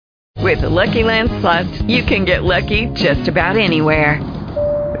With the Lucky Land Slots, you can get lucky just about anywhere.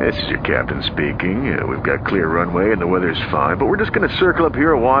 This is your captain speaking. We've got clear runway and the weather's fine, but we're just going to circle up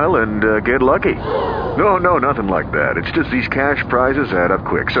here a while and get lucky. No, nothing like that. It's just these cash prizes add up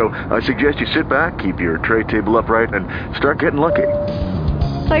quick. So I suggest you sit back, keep your tray table upright, and start getting lucky.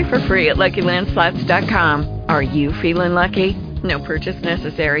 Play for free at LuckyLandSlots.com. Are you feeling lucky? No purchase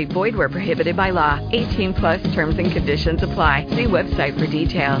necessary. Void where prohibited by law. 18 plus terms and conditions apply. See website for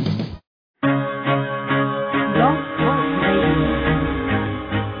details.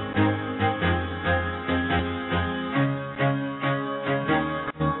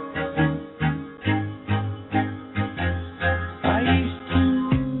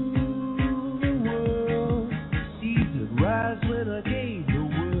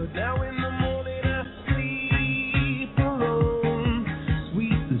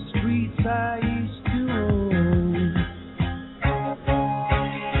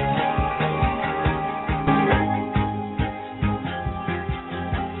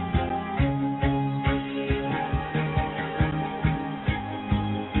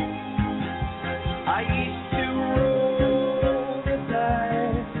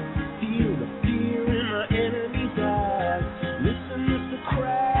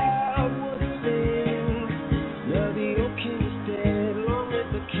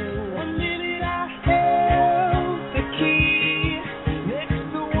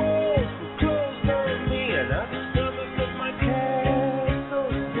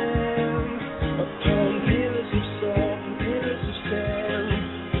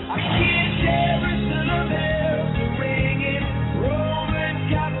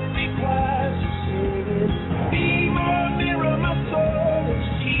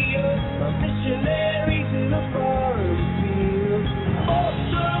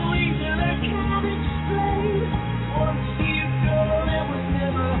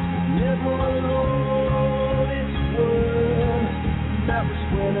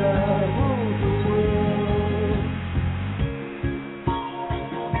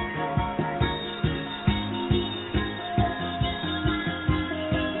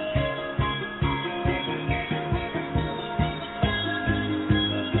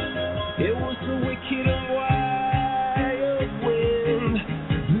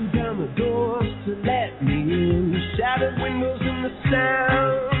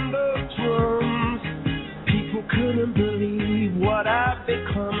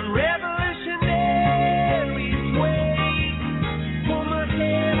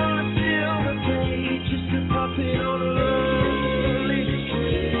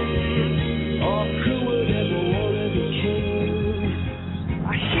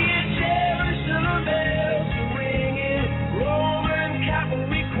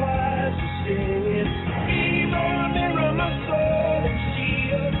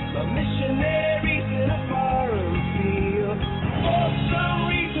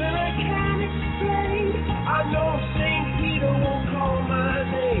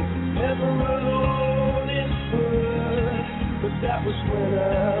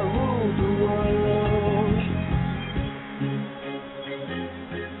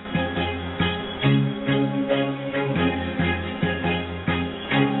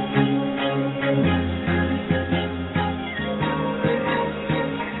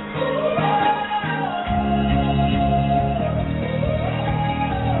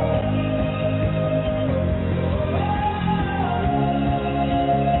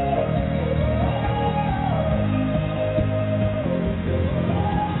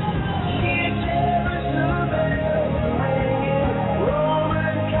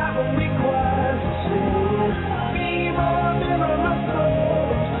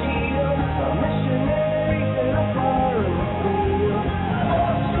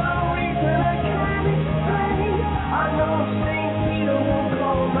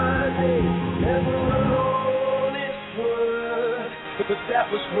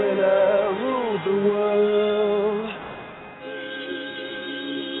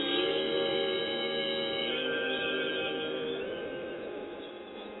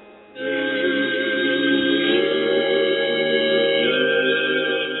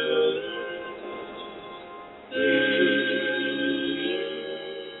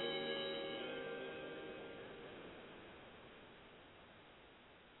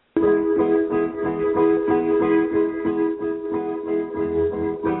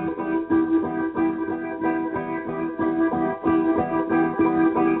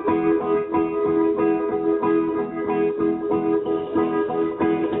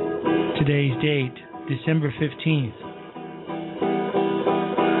 Today's date, December 15th.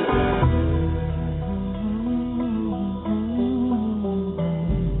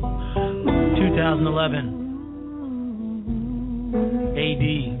 2011 AD.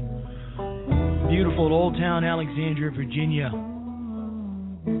 Beautiful Old Town Alexandria, Virginia,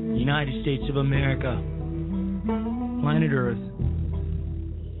 United States of America. Planet Earth,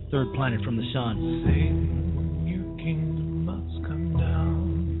 third planet from the sun. Satan, your kingdom must come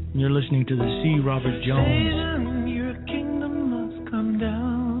down. You're listening to the C. Robert Jones Satan, your kingdom must come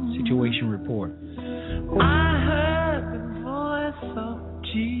down. Situation Report. I heard the voice of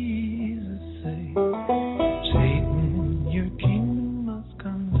Jesus say, Satan, your kingdom must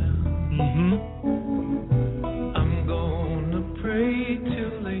come down. I'm gonna pray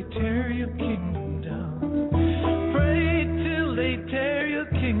till they tear your kingdom down. Pray till they tear your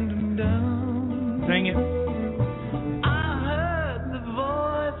kingdom down. Sing it. I heard the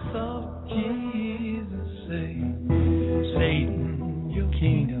voice of Jesus say, Satan, your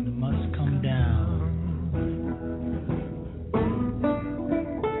kingdom must come down.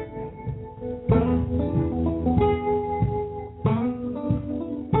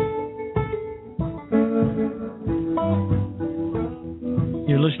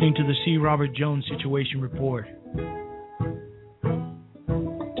 You're listening to the C. Robert Jones Situation Report.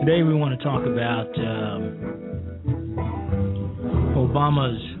 Today we want to talk about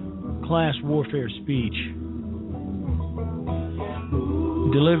Obama's class warfare speech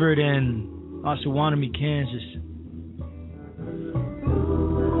delivered in Osawatomie, Kansas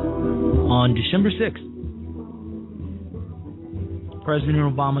on December 6th. President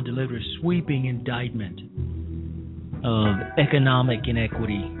Obama delivered a sweeping indictment of economic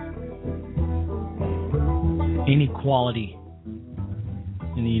inequity, inequality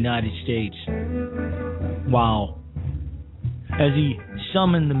in the United States, while as he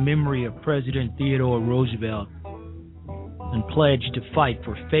summoned the memory of President Theodore Roosevelt and pledged to fight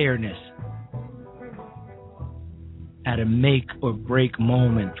for fairness at a make-or-break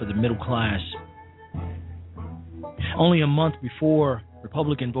moment for the middle class. Only a month before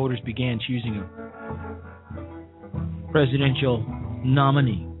Republican voters began choosing a presidential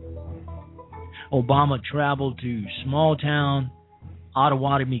nominee, Obama traveled to small-town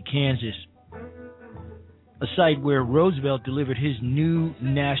Osawatomie, Kansas, a site where Roosevelt delivered his new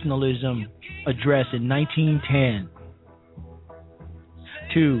nationalism address in 1910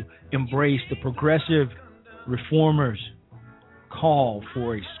 to embrace the progressive reformers' call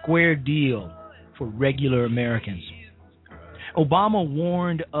for a square deal for regular Americans. Obama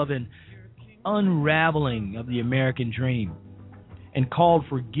warned of an unraveling of the American dream and called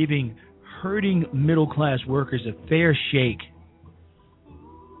for giving hurting middle-class workers a fair shake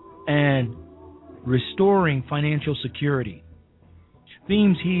and restoring financial security,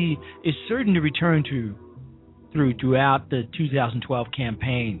 themes he is certain to return to throughout the 2012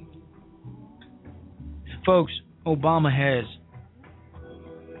 campaign. Folks, Obama has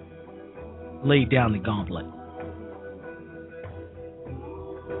laid down the gauntlet.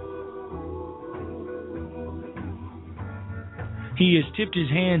 He has tipped his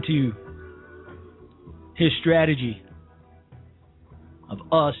hand to his strategy of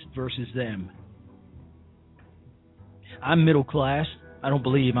us versus them. I'm middle class. I don't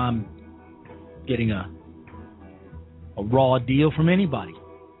believe I'm getting a raw deal from anybody.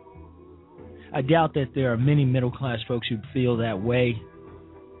 I doubt that there are many middle class folks who feel that way.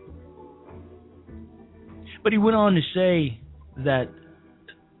 But he went on to say that,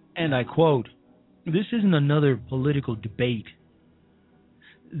 and I quote, "This isn't another political debate.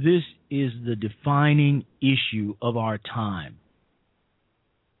 This is the defining issue of our time."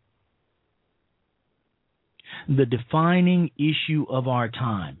 The defining issue of our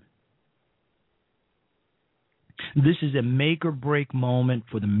time. This is a make-or-break moment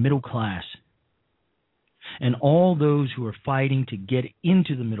for the middle class and all those who are fighting to get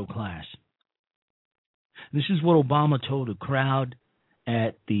into the middle class. This is what Obama told a crowd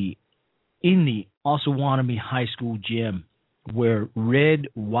in the Osawatomie High School gym, where red,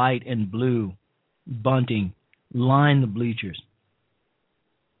 white, and blue bunting line the bleachers.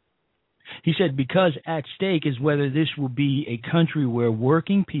 He said, because at stake is whether this will be a country where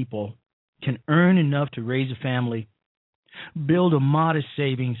working people can earn enough to raise a family, build a modest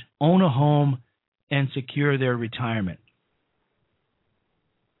savings, own a home, and secure their retirement.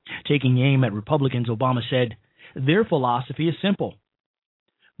 Taking aim at Republicans, Obama said, their philosophy is simple.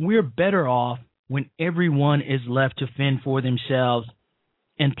 We're better off when everyone is left to fend for themselves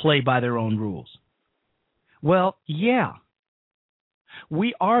and play by their own rules. Well, yeah.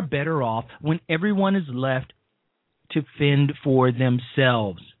 We are better off when everyone is left to fend for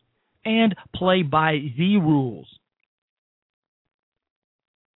themselves and play by the rules.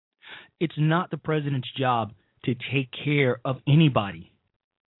 It's not the president's job to take care of anybody.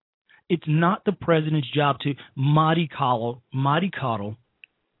 It's not the president's job to mollycoddle,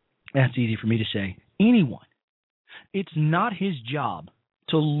 that's easy for me to say, anyone. It's not his job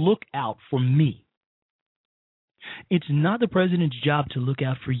to look out for me. It's not the president's job to look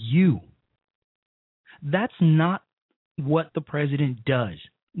out for you. That's not what the president does.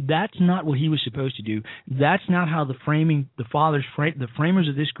 That's not what he was supposed to do. That's not how the framers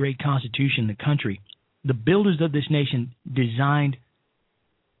of this great Constitution, the country, the builders of this nation designed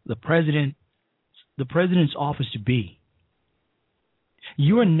the president's office to be.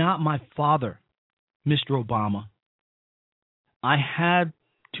 You are not my father, Mr. Obama. I had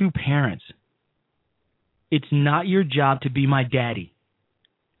two parents. It's not your job to be my daddy.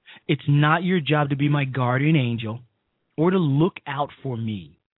 It's not your job to be my guardian angel or to look out for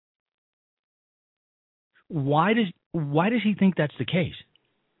me. Why does he think that's the case?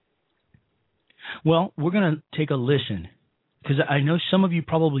 Well, we're going to take a listen, because I know some of you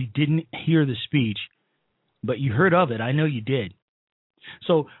probably didn't hear the speech, but you heard of it. I know you did.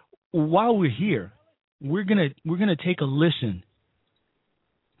 So while we're here, we're gonna take a listen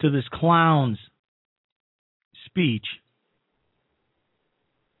to this clown's speech,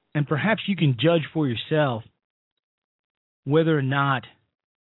 and perhaps you can judge for yourself whether or not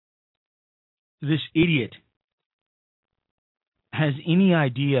this idiot has any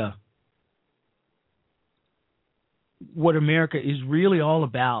idea what America is really all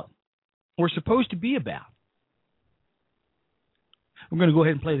about or supposed to be about. We're going to go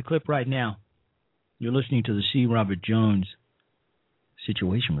ahead and play the clip right now. You're listening to the C. Robert Jones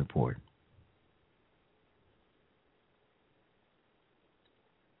Situation Report.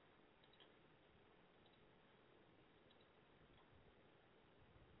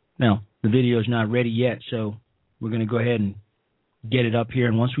 Now, the video is not ready yet, so we're going to go ahead and get it up here.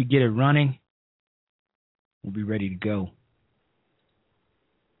 And once we get it running, we'll be ready to go.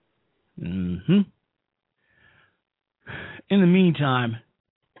 In the meantime,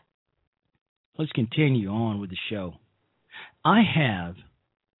 let's continue on with the show. I have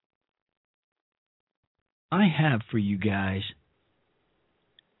for you guys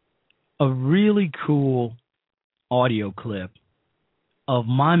a really cool audio clip of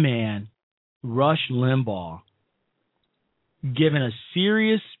my man, Rush Limbaugh, giving a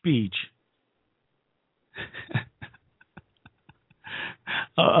serious speech.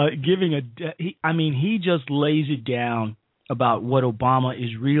 He just lays it down about what Obama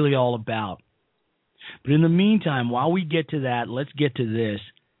is really all about. But in the meantime, while we get to that, let's get to this.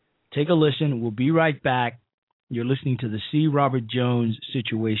 Take a listen. We'll be right back. You're listening to the C. Robert Jones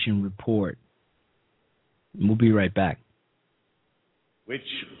Situation Report. And we'll be right back. Which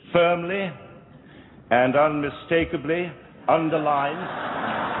firmly and unmistakably underlines.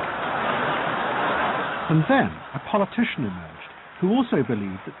 And then a politician emerged who also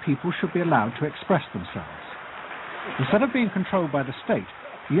believed that people should be allowed to express themselves. Instead of being controlled by the state,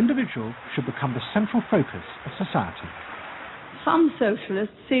 the individual should become the central focus of society. Some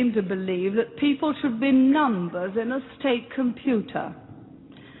socialists seem to believe that people should be numbers in a state computer.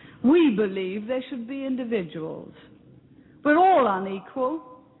 We believe they should be individuals. We're all unequal.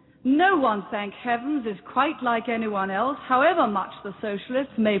 No one, thank heavens, is quite like anyone else, however much the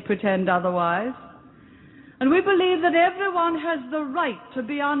socialists may pretend otherwise. And we believe that everyone has the right to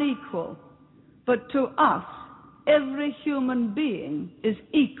be unequal. But to us, every human being is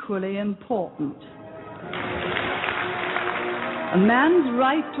equally important. A man's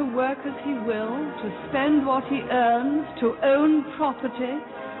right to work as he will, to spend what he earns, to own property,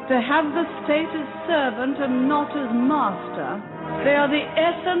 to have the state as servant and not as master, they are the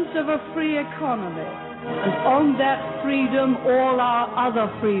essence of a free economy. And on that freedom, all our other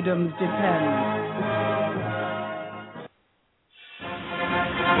freedoms depend.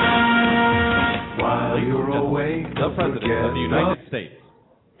 While you're away, the President of the United States.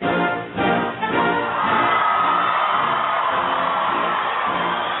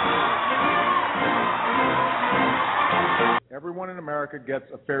 Everyone in America gets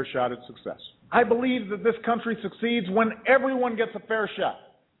a fair shot at success. I believe that this country succeeds when everyone gets a fair shot.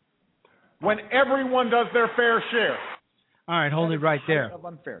 When everyone does their fair share. All right, hold it right there. Of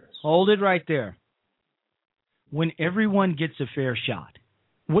unfairness. Hold it right there. When everyone gets a fair shot.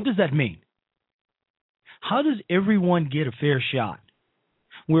 What does that mean? How does everyone get a fair shot?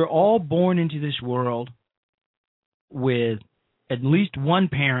 We're all born into this world with at least one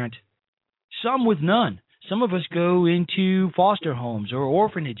parent, some with none. Some of us go into foster homes or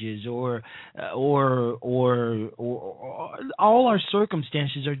orphanages or all our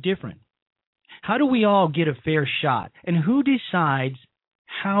circumstances are different. How do we all get a fair shot? And who decides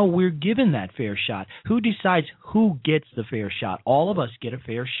how we're given that fair shot? Who decides who gets the fair shot? All of us get a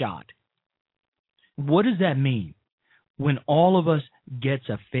fair shot. What does that mean? When all of us gets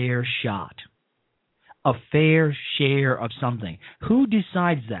a fair shot, a fair share of something. Who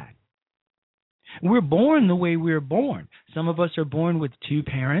decides that? We're born the way we're born. Some of us are born with two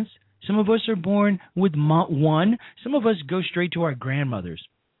parents. Some of us are born with one. Some of us go straight to our grandmothers.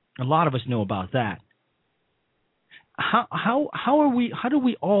 A lot of us know about that. How do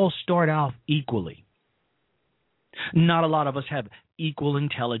we all start off equally? Not a lot of us have equal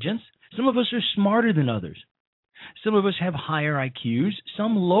intelligence. Some of us are smarter than others. Some of us have higher IQs,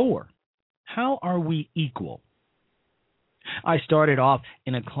 some lower. How are we equal? I started off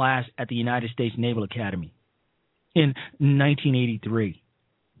in a class at the United States Naval Academy in 1983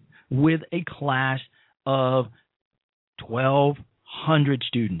 with a class of 1,200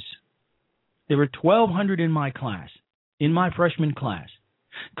 students. There were 1,200 in my class, in my freshman class.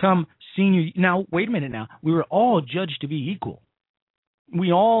 Come senior, now wait a minute now, we were all judged to be equal.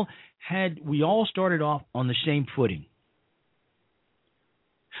 We all started off on the same footing.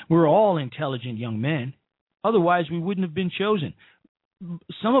 We were all intelligent young men. Otherwise, we wouldn't have been chosen.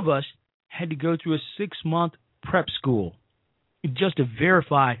 Some of us had to go through a 6-month prep school just to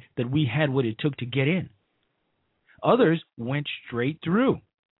verify that we had what it took to get in. Others went straight through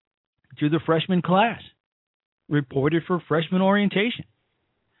the freshman class, reported for freshman orientation.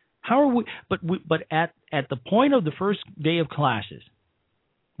 How are we? But at the point of the first day of classes,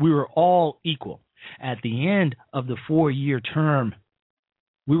 we were all equal. At the end of the 4-year term,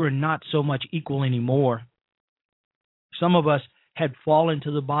 we were not so much equal anymore. Some of us had fallen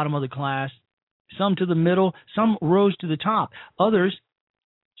to the bottom of the class, some to the middle, some rose to the top. Others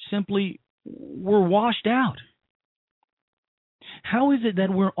simply were washed out. How is it that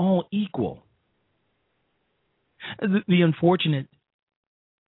we're all equal? The unfortunate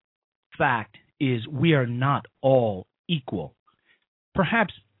fact is we are not all equal.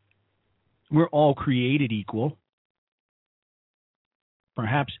 Perhaps we're all created equal.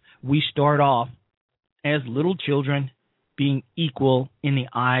 Perhaps we start off as little children being equal in the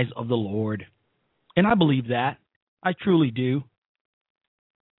eyes of the Lord. And I believe that. I truly do.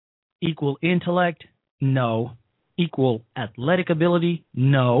 Equal intellect? No. Equal athletic ability?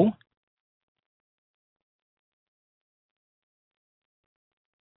 No.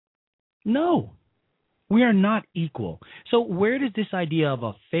 No. We are not equal. So where does this idea of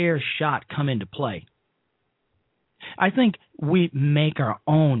a fair shot come into play? I think we make our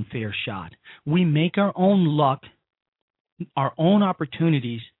own fair shot. We make our own luck, our own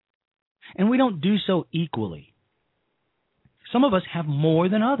opportunities, and we don't do so equally. Some of us have more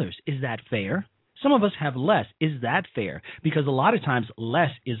than others. Is that fair? Some of us have less. Is that fair? Because a lot of times less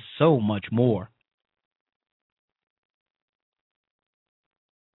is so much more.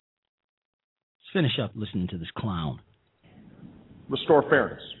 Let's finish up listening to this clown. Restore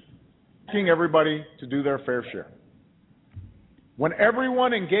fairness. Asking everybody to do their fair share. When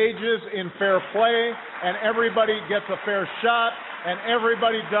everyone engages in fair play and everybody gets a fair shot and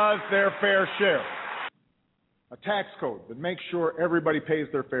everybody does their fair share. A tax code that makes sure everybody pays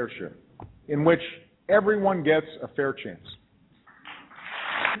their fair share, in which everyone gets a fair chance.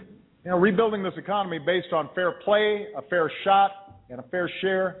 Rebuilding this economy based on fair play, a fair shot, and a fair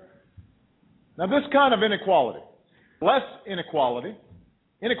share. Now, this kind of inequality, less inequality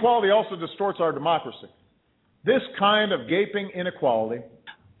also distorts our democracy. This kind of gaping inequality,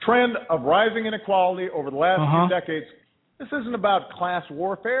 trend of rising inequality over the last few decades, this isn't about class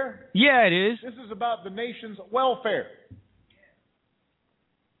warfare. Yeah, it is. This is about the nation's welfare.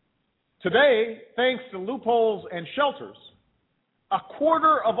 Today, thanks to loopholes and shelters,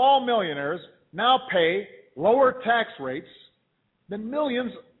 1/4 of all millionaires now pay lower tax rates than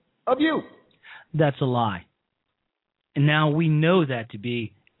millions of you. That's a lie. And now we know that to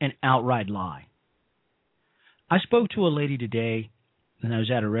be an outright lie. I spoke to a lady today, and I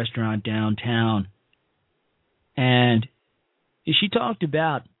was at a restaurant downtown, and she talked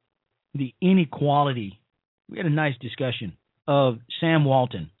about the inequality. We had a nice discussion of Sam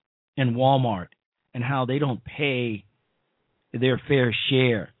Walton and Walmart and how they don't pay their fair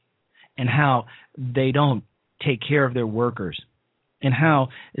share and how they don't take care of their workers and how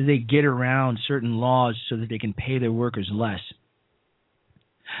they get around certain laws so that they can pay their workers less.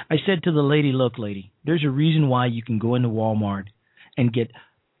 I said to the lady, look, lady, there's a reason why you can go into Walmart and get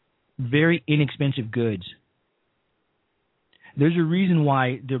very inexpensive goods. There's a reason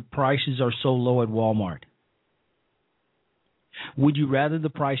why the prices are so low at Walmart. Would you rather the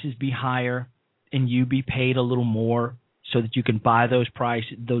prices be higher and you be paid a little more so that you can buy those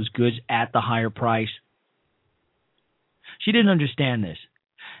goods at the higher price? She didn't understand this.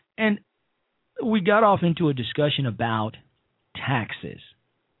 And we got off into a discussion about taxes.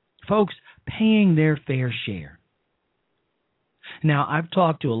 Folks, paying their fair share. Now, I've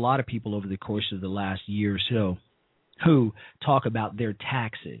talked to a lot of people over the course of the last year or so who talk about their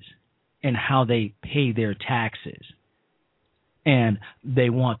taxes and how they pay their taxes. And they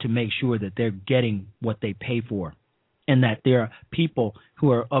want to make sure that they're getting what they pay for, and that there are people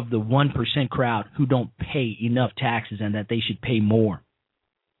who are of the 1% crowd who don't pay enough taxes and that they should pay more.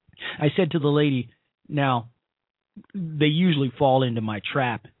 I said to the lady, now, they usually fall into my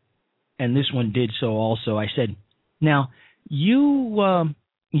trap, and this one did so also. I said, now, you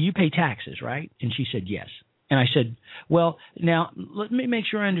pay taxes, right? And she said, yes. And I said, well, now, let me make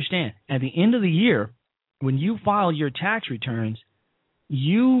sure I understand. At the end of the year, when you file your tax returns,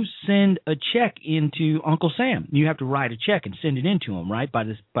 you send a check into Uncle Sam. You have to write a check and send it into him, right? By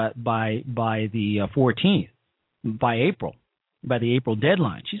the 14th, by the April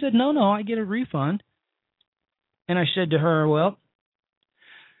deadline. She said, no, I get a refund. And I said to her, well,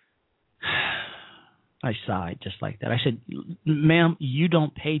 I sighed just like that. I said, ma'am, you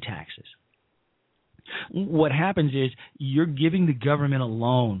don't pay taxes. What happens is you're giving the government a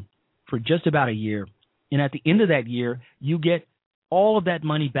loan for just about a year. And at the end of that year, you get all of that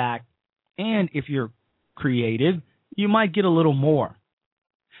money back. And if you're creative, you might get a little more.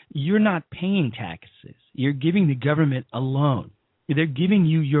 You're not paying taxes. You're giving the government a loan. They're giving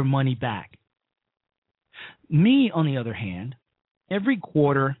you your money back. Me, on the other hand, every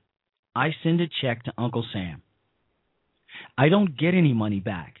quarter, I send a check to Uncle Sam. I don't get any money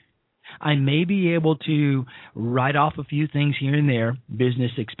back. I may be able to write off a few things here and there,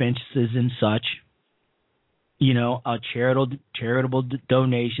 business expenses and such, charitable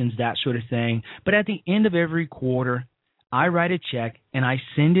donations, that sort of thing. But at the end of every quarter, I write a check and I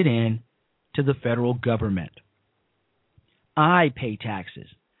send it in to the federal government. I pay taxes.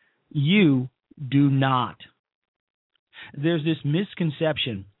 You do not. There's this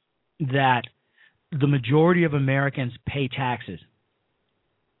misconception that the majority of Americans pay taxes.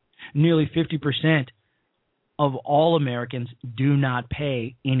 Nearly 50% of all Americans do not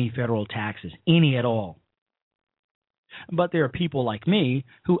pay any federal taxes, any at all. But there are people like me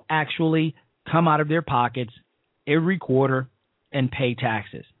who actually come out of their pockets every quarter and pay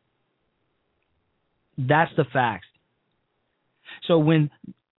taxes. That's the facts. So when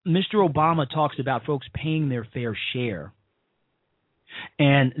Mr. Obama talks about folks paying their fair share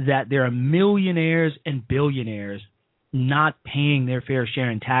and that there are millionaires and billionaires not paying their fair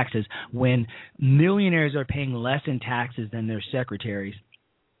share in taxes when millionaires are paying less in taxes than their secretaries.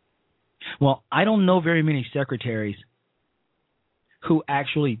 Well, I don't know very many secretaries who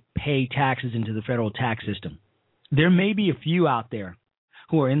actually pay taxes into the federal tax system. There may be a few out there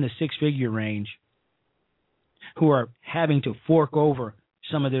who are in the six-figure range who are having to fork over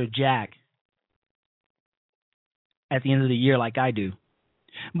some of their jack at the end of the year like I do.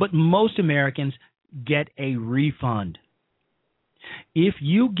 But most Americans get a refund. If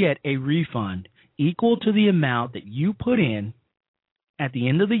you get a refund equal to the amount that you put in at the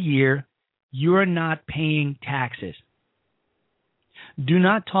end of the year, you are not paying taxes. Do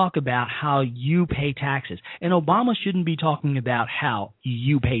not talk about how you pay taxes. And Obama shouldn't be talking about how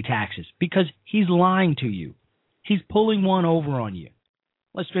you pay taxes because he's lying to you. He's pulling one over on you.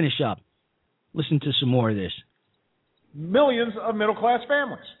 Let's finish up. Listen to some more of this. Millions of middle-class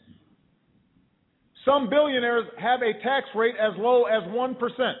families. Some billionaires have a tax rate as low as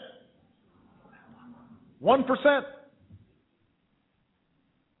 1%. 1%.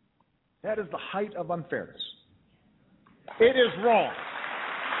 That is the height of unfairness. It is wrong.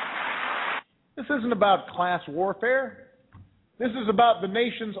 This isn't about class warfare. This is about the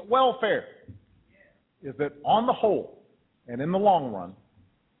nation's welfare. Is that on the whole and in the long run,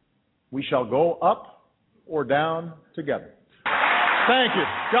 we shall go up or down together. Thank you.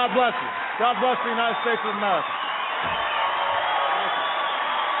 God bless you. God bless the United States of America.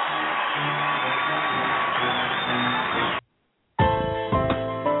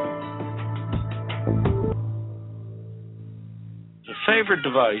 A favorite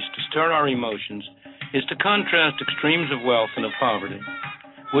device to stir our emotions is to contrast extremes of wealth and of poverty.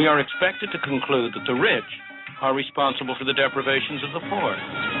 We are expected to conclude that the rich are responsible for the deprivations of the poor.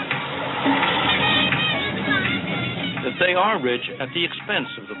 That they are rich at the expense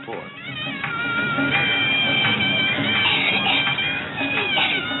of the poor.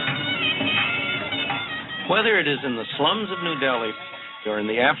 Whether it is in the slums of New Delhi or in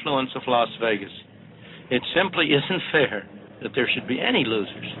the affluence of Las Vegas, it simply isn't fair that there should be any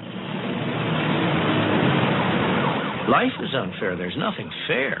losers. Life is unfair. There's nothing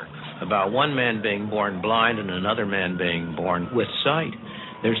fair about one man being born blind and another man being born with sight.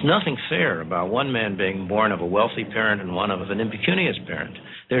 There's nothing fair about one man being born of a wealthy parent and one of an impecunious parent.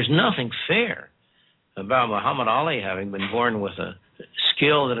 There's nothing fair about Muhammad Ali having been born with a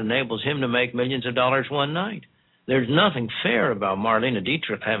skill that enables him to make millions of dollars one night. There's nothing fair about Marlene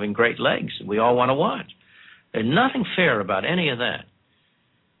Dietrich having great legs that we all want to watch. There's nothing fair about any of that.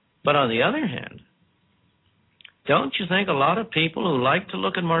 But on the other hand, don't you think a lot of people who like to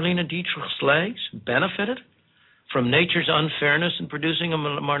look at Marlene Dietrich's legs benefited from nature's unfairness in producing a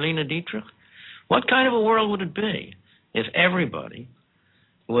Marlene Dietrich? What kind of a world would it be if everybody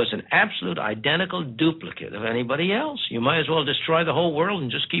was an absolute identical duplicate of anybody else? You might as well destroy the whole world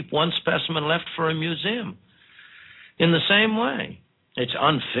and just keep one specimen left for a museum. In the same way, it's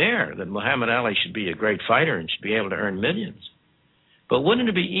unfair that Muhammad Ali should be a great fighter and should be able to earn millions. But would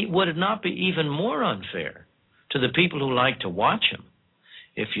it not be even more unfair to the people who like to watch him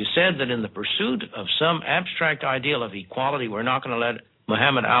if you said that in the pursuit of some abstract ideal of equality, we're not going to let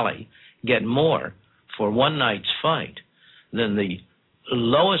Muhammad Ali get more for one night's fight than the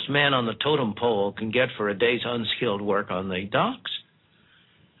lowest man on the totem pole can get for a day's unskilled work on the docks?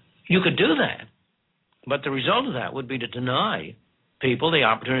 You could do that, but the result of that would be to deny people the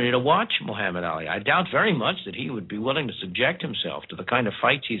opportunity to watch Muhammad Ali. I doubt very much that he would be willing to subject himself to the kind of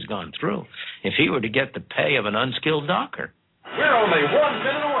fights he's gone through if he were to get the pay of an unskilled docker. We're only 1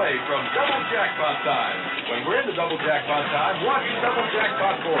 minute away from double jackpot time. When we're into double jackpot time, watch the double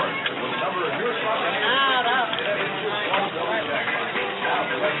jackpot board. With the number of your slots and one double jackpot. Now,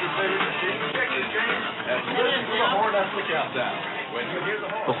 select your favorite machine, check your change, and listen to the horn after the countdown. When you hear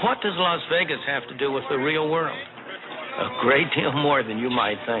the horn. But what does Las Vegas have to do with the real world? A great deal more than you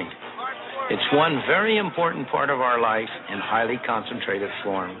might think. It's one very important part of our life in highly concentrated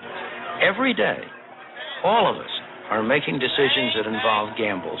form. Every day, all of us are making decisions that involve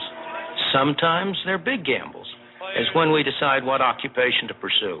gambles. Sometimes they're big gambles, as when we decide what occupation to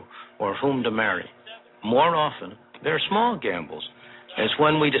pursue or whom to marry. More often, they're small gambles, as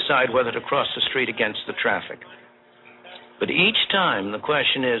when we decide whether to cross the street against the traffic. But each time, the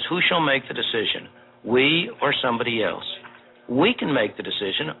question is, who shall make the decision? We or somebody else? We can make the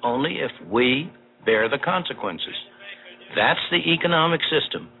decision only if we bear the consequences. That's the economic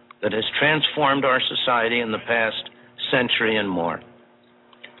system that has transformed our society in the past century and more.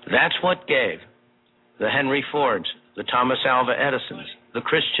 That's what gave the Henry Fords, the Thomas Alva Edisons, the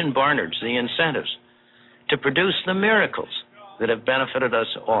Christian Barnards the incentives to produce the miracles that have benefited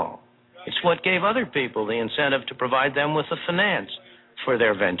us all. It's what gave other people the incentive to provide them with the finance for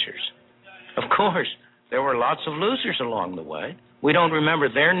their ventures. Of course, there were lots of losers along the way. We don't remember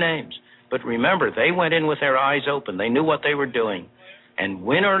their names, but remember, they went in with their eyes open. They knew what they were doing. And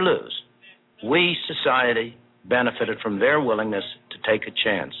win or lose, we, society, benefited from their willingness to take a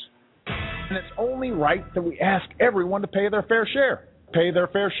chance. And it's only right that we ask everyone to pay their fair share. Pay their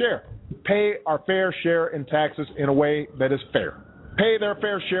fair share. Pay our fair share in taxes in a way that is fair. Pay their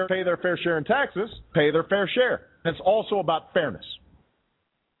fair share in taxes, pay their fair share. And it's also about fairness.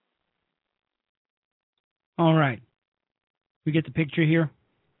 All right. We get the picture here?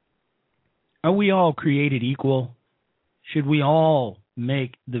 Are we all created equal? Should we all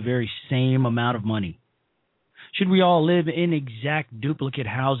make the very same amount of money? Should we all live in exact duplicate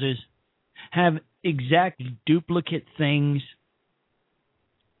houses? Have exact duplicate things?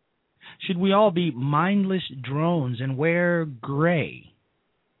 Should we all be mindless drones and wear gray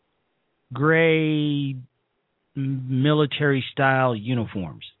military-style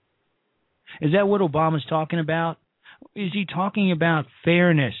uniforms? Is that what Obama's talking about? Is he talking about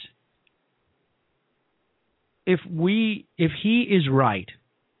fairness? If he is right,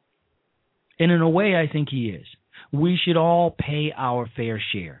 and in a way I think he is, we should all pay our fair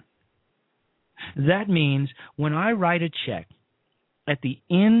share. That means when I write a check at the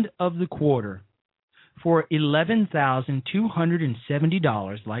end of the quarter for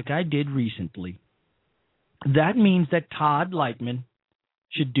 $11,270, like I did recently, that means that Todd Lightman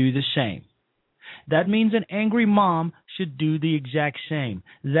should do the same. That means an angry mom should do the exact same.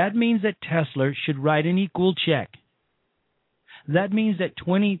 That means that Tesla should write an equal check. That means that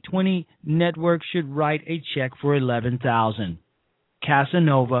 2020 Network should write a check for $11,000.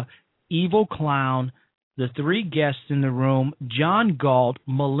 Casanova, Evil Clown, the three guests in the room, John Galt,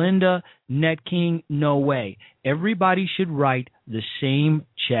 Melinda, Net King, no way. Everybody should write the same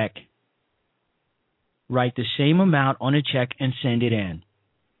check. Write the same amount on a check and send it in.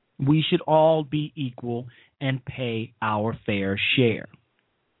 We should all be equal and pay our fair share.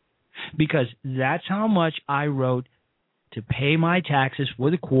 Because that's how much I wrote to pay my taxes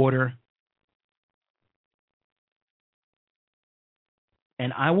for the quarter.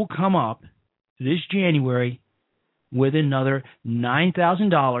 And I will come up this January with another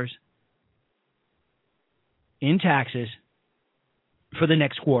 $9,000 in taxes for the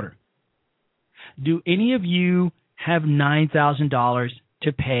next quarter? Do any of you have $9,000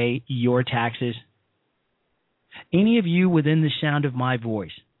 to pay your taxes? Any of you within the sound of my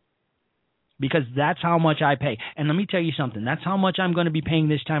voice? Because that's how much I pay. And let me tell you something. That's how much I'm going to be paying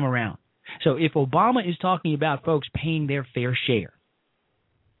this time around. So if Obama is talking about folks paying their fair share,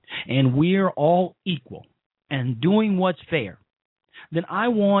 and we're all equal and doing what's fair, then I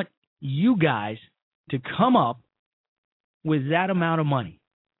want you guys to come up with that amount of money.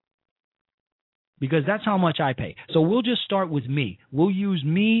 Because that's how much I pay. So we'll just start with me. We'll use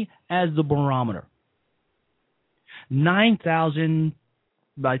me as the barometer. $9,000,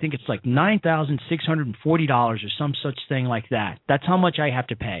 I think it's like $9,640 or some such thing like that. That's how much I have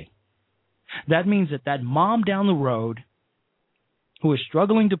to pay. That means that mom down the road who is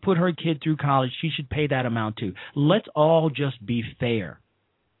struggling to put her kid through college, she should pay that amount too. Let's all just be fair.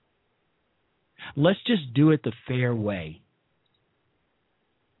 Let's just do it the fair way.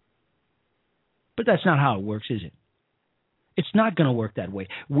 But that's not how it works, is it? It's not going to work that way.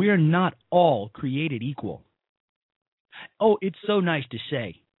 We're not all created equal. Oh, it's so nice to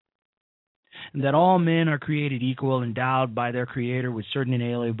say that all men are created equal, endowed by their Creator with certain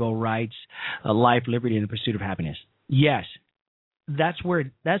inalienable rights, life, liberty, and the pursuit of happiness. Yes, that's where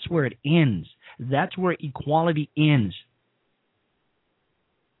it ends. That's where equality ends.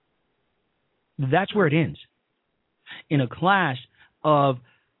 That's where it ends. In a class of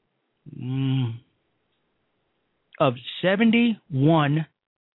 71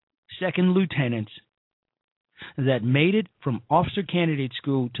 second lieutenants that made it from officer candidate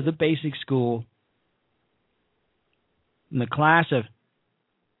school to the basic school in the class of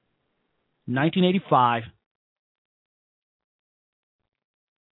 1985,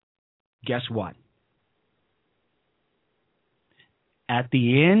 guess what? At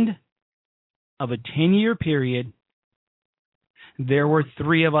the end of a 10-year period, there were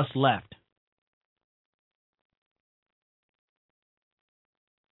 3 of us left.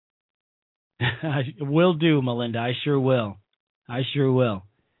 Will do, Melinda. I sure will.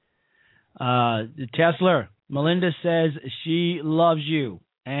 Tesla, Melinda says she loves you.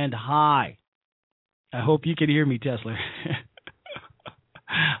 And hi. I hope you can hear me, Tesla.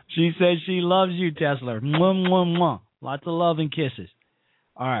 She says she loves you, Tesla. Mwah, mwah, mwah. Lots of love and kisses.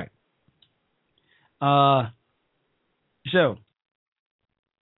 All right. So,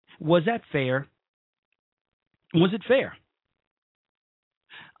 was that fair? Was it fair?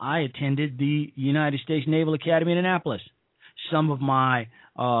 I attended the United States Naval Academy in Annapolis. Some of my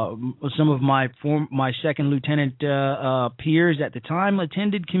second lieutenant peers at the time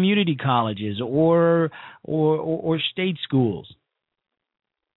attended community colleges or state schools.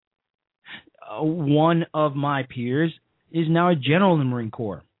 One of my peers is now a general in the Marine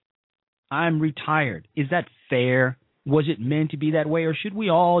Corps. I'm retired. Is that fair? Was it meant to be that way, or should we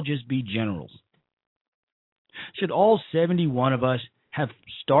all just be generals? Should all 71 of us have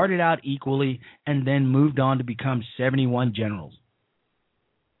started out equally and then moved on to become 71 generals?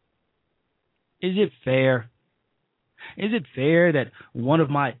 Is it fair? Is it fair that one of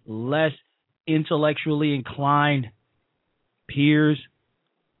my less intellectually inclined peers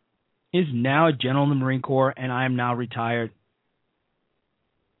is now a general in the Marine Corps and I am now retired?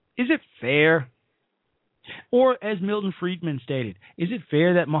 Is it fair? Or, as Milton Friedman stated, is it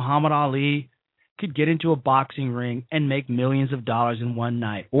fair that Muhammad Ali could get into a boxing ring and make millions of dollars in one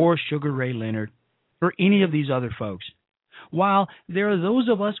night, or Sugar Ray Leonard, or any of these other folks, while there are those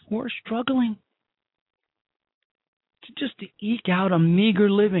of us who are struggling to eke out a meager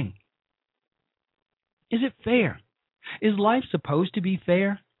living? Is it fair? Is life supposed to be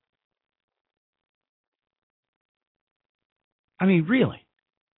fair? I mean, really.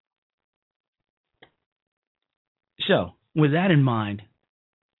 So, with that in mind,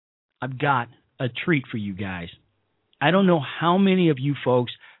 I've got a treat for you guys. I don't know how many of you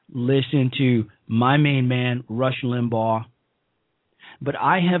folks listen to my main man, Rush Limbaugh, but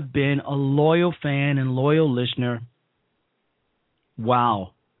I have been a loyal fan and loyal listener,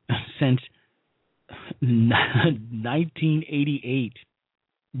 since 1988.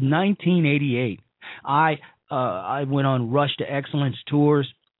 1988. I went on Rush to Excellence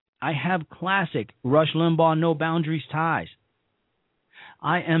tours. I have classic Rush Limbaugh No Boundaries ties.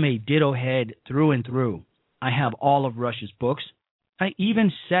 I am a ditto head through and through. I have all of Rush's books. I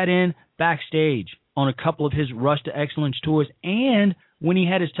even sat in backstage on a couple of his Rush to Excellence tours and when he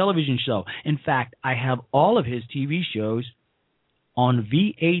had his television show. In fact, I have all of his TV shows on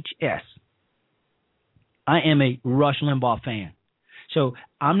VHS. I am a Rush Limbaugh fan. So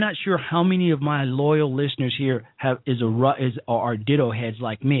I'm not sure how many of my loyal listeners here are ditto heads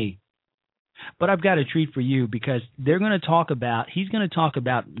like me. But I've got a treat for you because he's going to talk about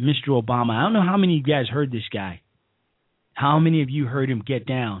Mr. Obama. I don't know how many of you guys heard this guy. How many of you heard him get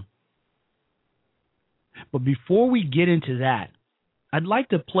down? But before we get into that, I'd like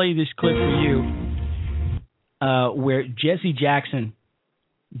to play this clip for you where Jesse Jackson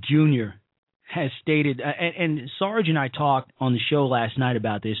Jr. has stated, and Sarge and I talked on the show last night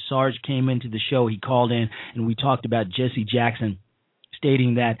about this. Sarge came into the show, he called in, and we talked about Jesse Jackson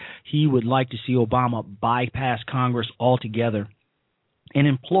stating that he would like to see Obama bypass Congress altogether and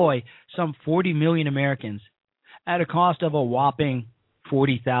employ some 40 million Americans at a cost of a whopping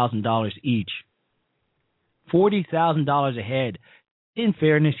 $40,000 each. $40,000 a head. In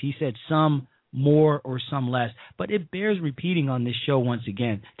fairness, he said some more or some less, but it bears repeating on this show once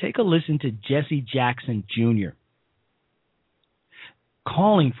again. Take a listen to Jesse Jackson Jr.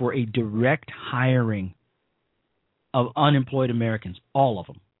 calling for a direct hiring of unemployed Americans, all of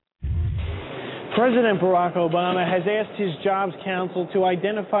them. President Barack Obama has asked his Jobs Council to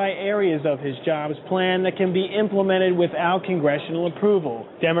identify areas of his jobs plan that can be implemented without congressional approval.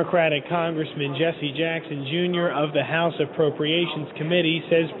 Democratic Congressman Jesse Jackson Jr. of the House Appropriations Committee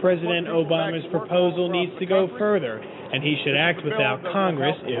says President Obama's proposal needs to go further, and he should act without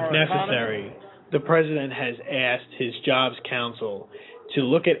Congress if necessary. The president has asked his Jobs Council to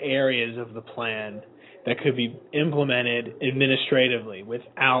look at areas of the plan that could be implemented administratively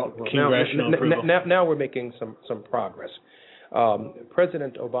without congressional approval. Now we're making some progress.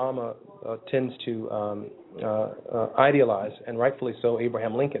 President Obama tends to idealize, and rightfully so,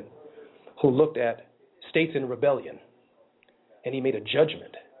 Abraham Lincoln, who looked at states in rebellion, and he made a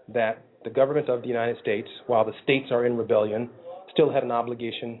judgment that the government of the United States, while the states are in rebellion, still had an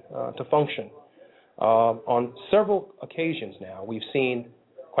obligation to function. On several occasions now, we've seen,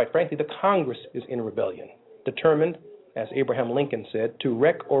 quite frankly, the Congress is in rebellion, determined, as Abraham Lincoln said, to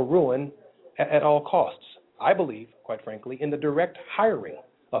wreck or ruin at all costs. I believe, quite frankly, in the direct hiring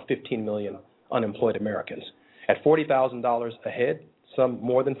of 15 million unemployed Americans. At $40,000 a head, some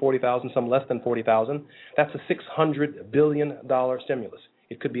more than 40,000, some less than 40,000, that's a $600 billion stimulus.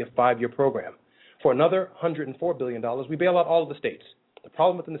 It could be a 5-year program. For another $104 billion, we bail out all of the states. The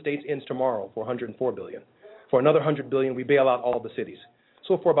problem within the states ends tomorrow for $104 billion. For another $100 billion, we bail out all of the cities.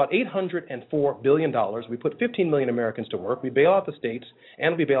 So for about $804 billion, we put 15 million Americans to work. We bail out the states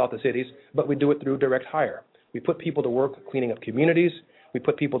and we bail out the cities, but we do it through direct hire. We put people to work cleaning up communities. We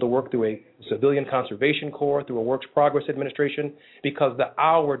put people to work through a civilian conservation corps, through a works progress administration, because the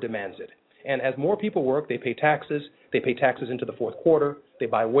hour demands it. And as more people work, they pay taxes. They pay taxes into the fourth quarter. They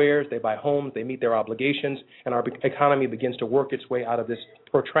buy wares. They buy homes. They meet their obligations. And our economy begins to work its way out of this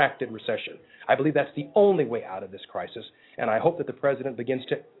protracted recession. I believe that's the only way out of this crisis. And I hope that the president begins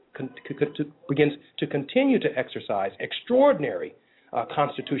to continue to exercise extraordinary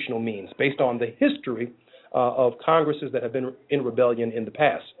constitutional means based on the history of Congresses that have been in rebellion in the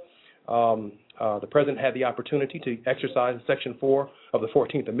past. The president had the opportunity to exercise Section 4 of the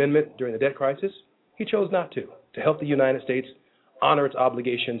 14th Amendment during the debt crisis. He chose not to help the United States honor its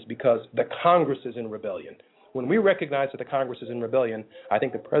obligations because the Congress is in rebellion. When we recognize that the Congress is in rebellion, I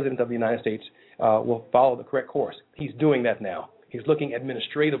think the President of the United States will follow the correct course. He's doing that now. He's looking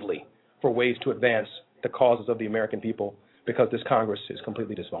administratively for ways to advance the causes of the American people because this Congress is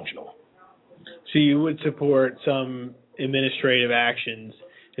completely dysfunctional. So you would support some administrative actions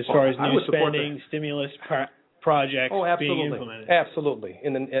as far as new spending, stimulus projects being implemented? Absolutely.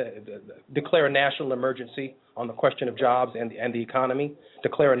 Declare a national emergency on the question of jobs and the economy.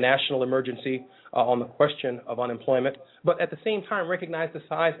 Declare a national emergency on the question of unemployment. But at the same time, recognize the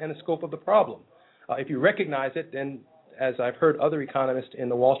size and the scope of the problem. If you recognize it, then, as I've heard other economists in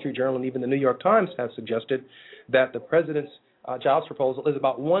the Wall Street Journal and even the New York Times have suggested, that the president's jobs proposal is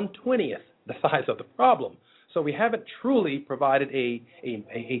about 1/20th the size of the problem. So we haven't truly provided a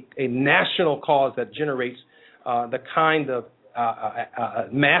national cause that generates the kind of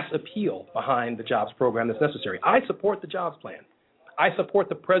mass appeal behind the jobs program that's necessary. I support the jobs plan. I support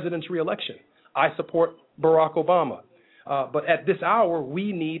the president's reelection. I support Barack Obama. But at this hour,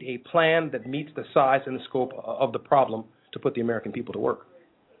 we need a plan that meets the size and the scope of the problem to put the American people to work.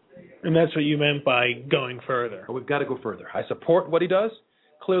 And that's what you meant by going further. We've got to go further. I support what he does.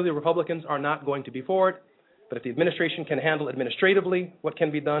 Clearly, Republicans are not going to be for it. But if the administration can handle administratively what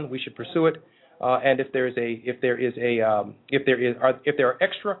can be done, we should pursue it. And if there are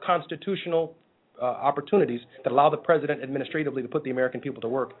extra constitutional opportunities that allow the president administratively to put the American people to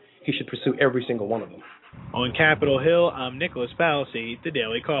work, he should pursue every single one of them. On Capitol Hill, I'm Nicholas Palacy, the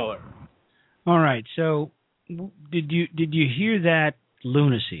Daily Caller. All right. So, did you hear that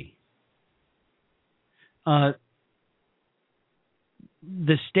lunacy. The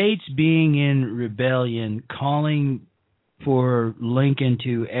states being in rebellion, calling for Lincoln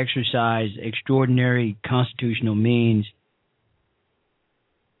to exercise extraordinary constitutional means,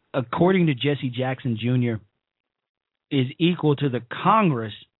 according to Jesse Jackson Jr., is equal to the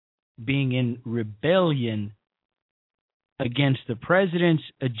Congress being in rebellion against the president's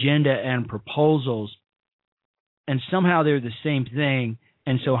agenda and proposals, and somehow they're the same thing,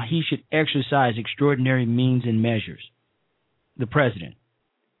 and so he should exercise extraordinary means and measures, the president.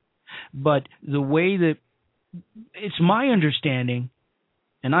 But the way that it's my understanding,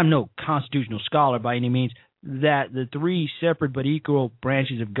 and I'm no constitutional scholar by any means, that the three separate but equal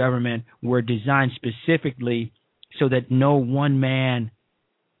branches of government were designed specifically so that no one man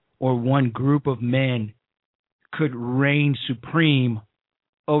or one group of men could reign supreme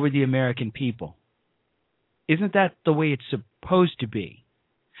over the American people. Isn't that the way it's supposed to be?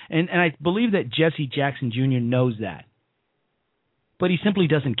 And I believe that Jesse Jackson Jr. knows that. But he simply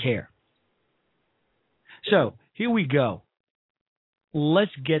doesn't care. So, here we go.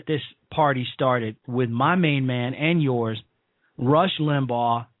 Let's get this party started with my main man and yours, Rush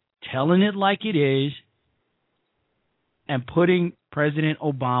Limbaugh, telling it like it is and putting President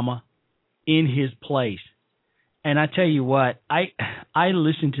Obama in his place. And I tell you what, I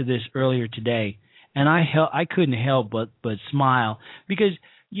listened to this earlier today, and I couldn't help but smile because,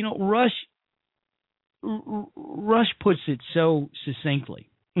 you know, Rush puts it so succinctly.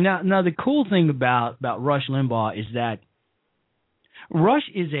 Now the cool thing about Rush Limbaugh is that Rush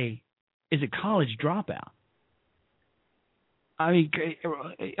is a college dropout. I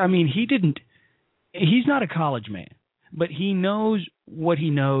mean he's not a college man, but he knows what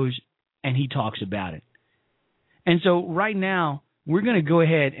he knows and he talks about it. And so right now we're going to go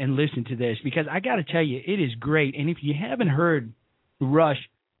ahead and listen to this because I got to tell you, it is great. And if you haven't heard Rush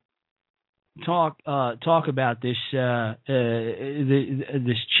talk about this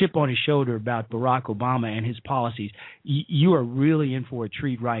this chip on his shoulder about Barack Obama and his policies, you are really in for a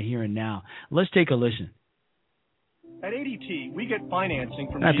treat right here and now. Let's take a listen. At ADT, we get financing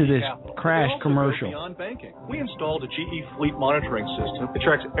from After GE this Capital. crash commercial. Beyond banking. We installed a GE fleet monitoring system. It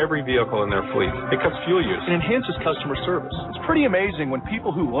tracks every vehicle in their fleet. It cuts fuel use. It enhances customer service. It's pretty amazing when people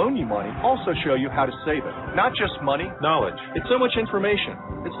who loan you money also show you how to save it. Not just money, knowledge. It's so much information.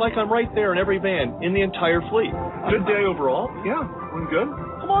 It's like I'm right there in every van in the entire fleet. Good day overall? Yeah, I'm good.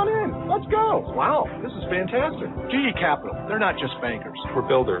 Come on in. Let's go. Wow, this is fantastic. GE Capital. They're not just bankers. We're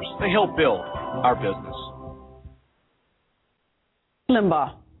builders. They help build our business.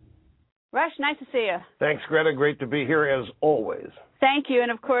 Limbaugh. Rush, nice to see you. Thanks, Greta. Great to be here as always. Thank you. And,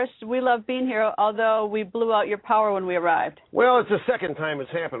 of course, we love being here, although we blew out your power when we arrived. Well, it's the second time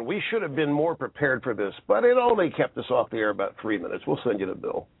it's happened. We should have been more prepared for this, but it only kept us off the air about 3 minutes. We'll send you the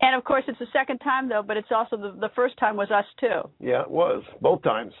bill. And, of course, it's the second time, though, but it's also the first time was us, too. Yeah, it was. Both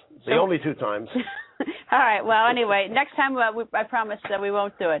times. The only two times. All right. Well, anyway, next time I promise that we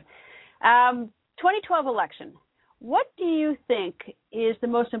won't do it. 2012 election. What do you think is the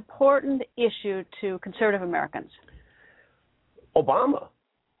most important issue to conservative Americans? Obama.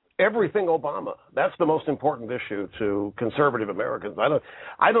 Everything Obama. That's the most important issue to conservative Americans. I don't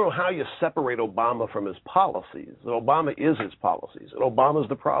know how you separate Obama from his policies. Obama is his policies, and Obama's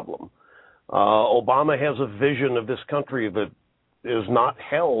the problem. Obama has a vision of this country that is not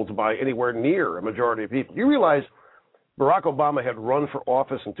held by anywhere near a majority of people. You realize Barack Obama had run for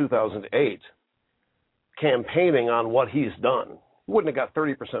office in 2008 campaigning on what he's done. He wouldn't have got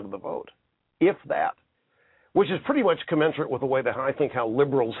 30% of the vote, if that, which is pretty much commensurate with the way that I think how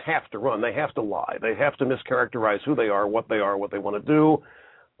liberals have to run. They have to lie. They have to mischaracterize who they are, what they want to do,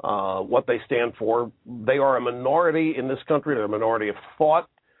 what they stand for. They are a minority in this country. They're a minority of thought,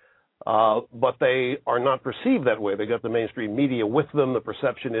 but they are not perceived that way. They got the mainstream media with them. The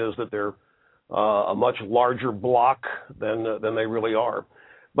perception is that they're a much larger bloc than they really are.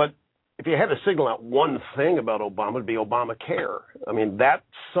 But if you had to signal out one thing about Obama, it'd be Obamacare. I mean, that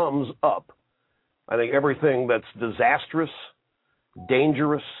sums up, I think, everything that's disastrous,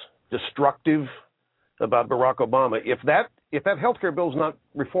 dangerous, destructive about Barack Obama. If that health care bill is not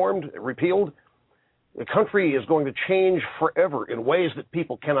reformed, repealed, the country is going to change forever in ways that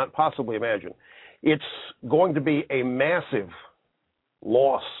people cannot possibly imagine. It's going to be a massive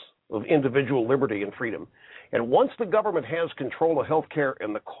loss of individual liberty and freedom. And once the government has control of health care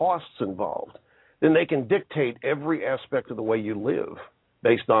and the costs involved, then they can dictate every aspect of the way you live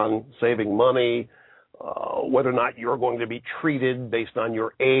based on saving money, whether or not you're going to be treated based on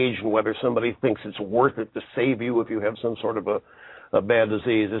your age and whether somebody thinks it's worth it to save you if you have some sort of a bad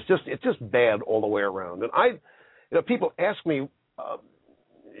disease. It's just bad all the way around. And people ask me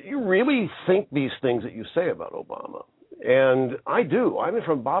you really think these things that you say about Obama. And I do. I mean,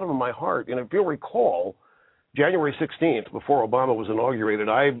 from the bottom of my heart. And if you'll recall, January 16th, before Obama was inaugurated,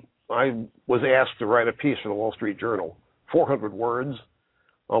 I was asked to write a piece for the Wall Street Journal, 400 words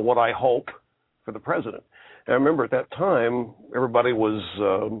on what I hope for the president. And I remember at that time, everybody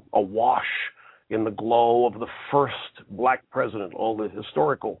was awash in the glow of the first black president, all the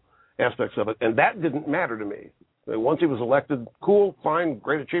historical aspects of it. And that didn't matter to me. Once he was elected, cool, fine,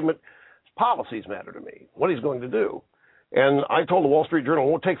 great achievement. His policies matter to me, what he's going to do. And I told the Wall Street Journal,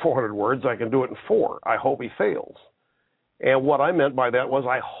 it won't take 400 words. I can do it in 4. I hope he fails. And what I meant by that was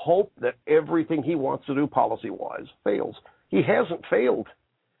I hope that everything he wants to do policy-wise fails. He hasn't failed.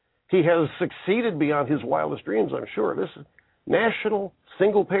 He has succeeded beyond his wildest dreams, I'm sure. This is national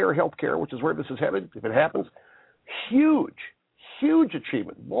single-payer health care, which is where this is headed, if it happens. Huge, huge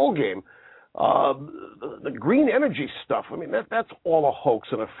achievement. Ball game. The green energy stuff, I mean, that's all a hoax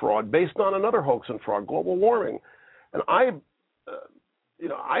and a fraud based on another hoax and fraud, global warming. And I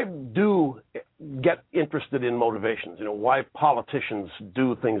do get interested in motivations, why politicians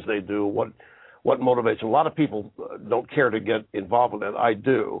do things they do, what motivates them. A lot of people don't care to get involved with that. I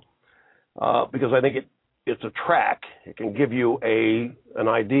do, because I think it's a track. It can give you an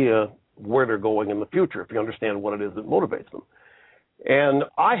idea where they're going in the future if you understand what it is that motivates them. And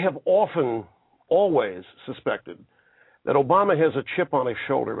I have always suspected that Obama has a chip on his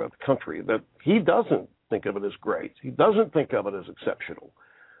shoulder about the country, that he doesn't think of it as great. He doesn't think of it as exceptional.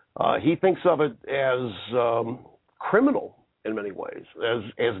 He thinks of it as criminal in many ways,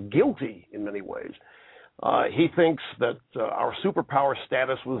 as guilty in many ways. He thinks that our superpower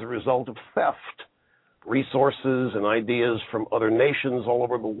status was a result of theft, resources and ideas from other nations all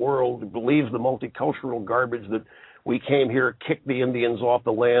over the world. He believes the multicultural garbage that we came here, kicked the Indians off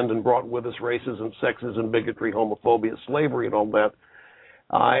the land, and brought with us racism, sexism, bigotry, homophobia, slavery, and all that.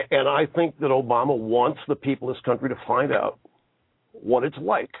 And I think that Obama wants the people of this country to find out what it's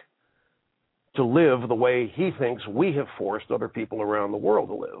like to live the way he thinks we have forced other people around the world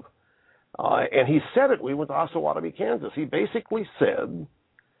to live. And he said it. We went to Osawatomie, Kansas. He basically said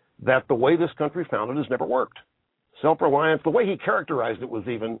that the way this country founded has never worked. Self-reliance, the way he characterized it was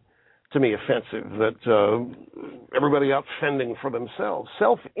even, to me, offensive, that everybody out fending for themselves.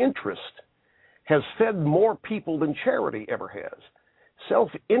 Self-interest has fed more people than charity ever has.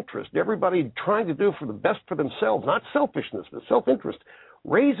 Self-interest, everybody trying to do for the best for themselves, not selfishness, but self-interest,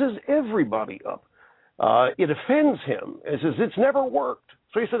 raises everybody up. It offends him. And he says, it's never worked.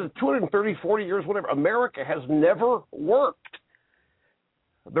 So he said, 230, 40 years, whatever, America has never worked.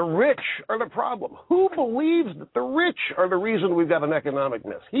 The rich are the problem. Who believes that the rich are the reason we've got an economic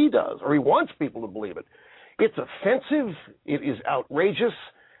mess? He does, or he wants people to believe it. It's offensive. It is outrageous.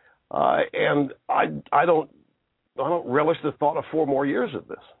 And I don't relish the thought of 4 more years of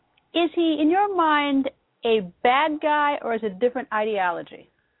this. Is he, in your mind, a bad guy, or is it a different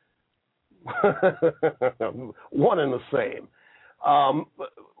ideology? One and the same.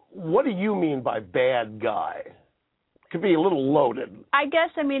 What do you mean by bad guy? Could be a little loaded. I guess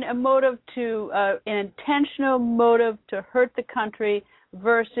I mean a motive an intentional motive to hurt the country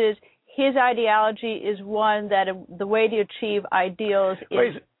versus his ideology is one that the way to achieve ideals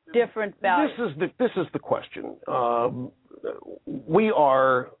is different values. This is the question. We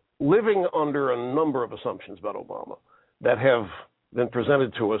are living under a number of assumptions about Obama that have been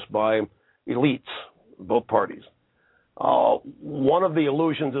presented to us by elites, both parties. One of the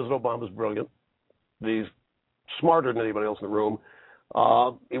illusions is that Obama's brilliant. He's smarter than anybody else in the room.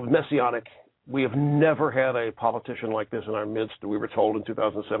 It was messianic. We have never had a politician like this in our midst. We were told in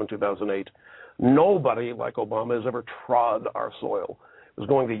 2007, 2008. Nobody like Obama has ever trod our soil. It was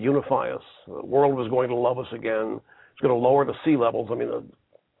going to unify us. The world was going to love us again. It's going to lower the sea levels. I mean,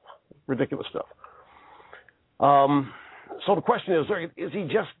 ridiculous stuff. So the question is he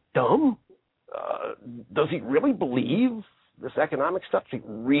just dumb? Does he really believe this economic stuff? Does he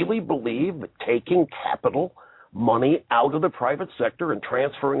really believe that taking capital money out of the private sector and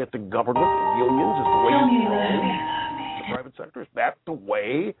transferring it to government and unions is the way you grow the private sector? Is that the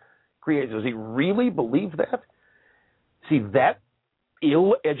way created? Does he really believe that? Is he that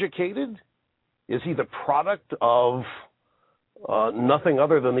ill-educated? Is he the product of nothing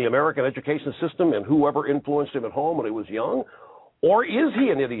other than the American education system and whoever influenced him at home when he was young? Or is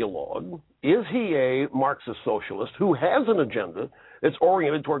he an ideologue? Is he a Marxist socialist who has an agenda that's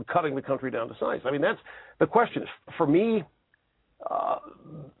oriented toward cutting the country down to size? I mean, that's the question. For me,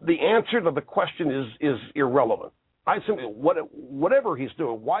 the answer to the question is irrelevant. I simply, whatever he's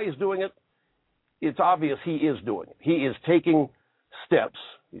doing, why he's doing it, it's obvious he is doing it. He is taking steps,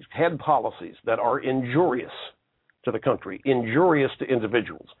 he's had policies that are injurious to the country, injurious to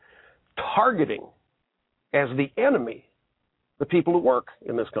individuals, targeting as the enemy the people who work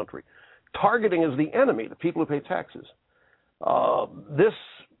in this country, targeting as the enemy the people who pay taxes.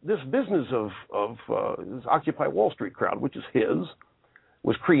 This business of this Occupy Wall Street crowd, which is his,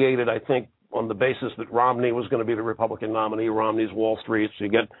 was created, I think, on the basis that Romney was going to be the Republican nominee. Romney's Wall Street, so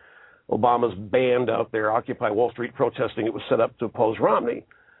you get Obama's band out there, Occupy Wall Street, protesting. It was set up to oppose Romney.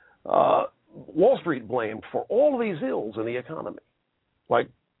 Wall Street blamed for all of these ills in the economy, like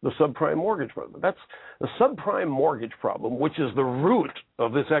the subprime mortgage problem. That's the subprime mortgage problem, which is the root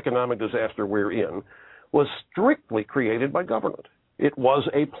of this economic disaster we're in, was strictly created by government. It was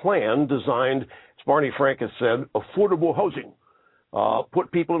a plan designed, as Barney Frank has said, affordable housing.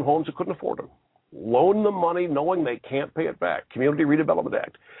 Put people in homes that couldn't afford them. Loan them money knowing they can't pay it back. Community Redevelopment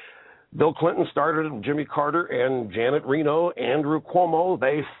Act. Bill Clinton started it with Jimmy Carter and Janet Reno, Andrew Cuomo.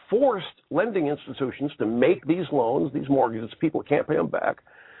 They forced lending institutions to make these loans, these mortgages. People can't pay them back.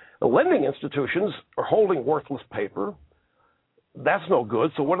 The lending institutions are holding worthless paper. That's no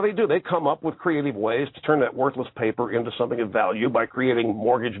good. So what do? They come up with creative ways to turn that worthless paper into something of value by creating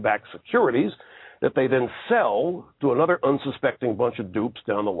mortgage-backed securities that they then sell to another unsuspecting bunch of dupes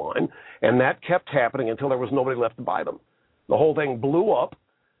down the line. And that kept happening until there was nobody left to buy them. The whole thing blew up,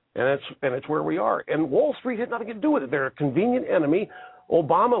 and it's where we are. And Wall Street had nothing to do with it. They're a convenient enemy.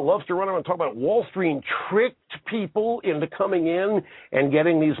 Obama loves to run around and talk about Wall Street tricked people into coming in and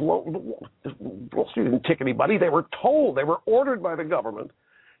getting these loans. Wall Street didn't tick anybody. They were told, they were ordered by the government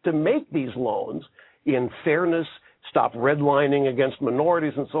to make these loans in fairness, stop redlining against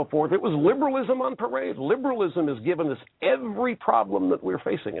minorities and so forth. It was liberalism on parade. Liberalism has given us every problem that we're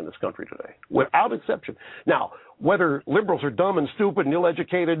facing in this country today, without exception. Now, whether liberals are dumb and stupid and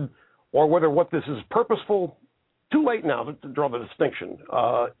ill-educated, or whether what this is purposeful, too late now to draw the distinction.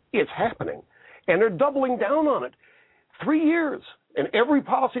 It's happening, and they're doubling down on it. 3 years, and every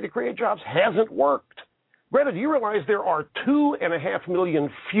policy to create jobs hasn't worked. Greta, do you realize there are 2.5 million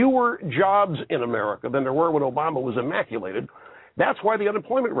fewer jobs in America than there were when Obama was immaculated? That's why the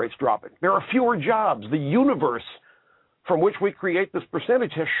unemployment rate's dropping. There are fewer jobs. The universe from which we create this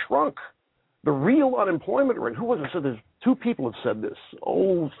percentage has shrunk. The real unemployment rate, who was it said this? Two people have said this.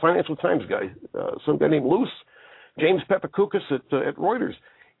 Financial Times guy, some guy named Luce, James Pepakoukas at Reuters.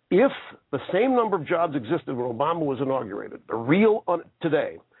 If the same number of jobs existed when Obama was inaugurated, the real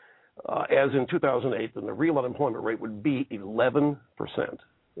today, as in 2008, then the real unemployment rate would be 11%.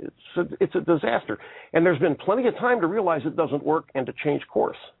 It's a disaster. And there's been plenty of time to realize it doesn't work and to change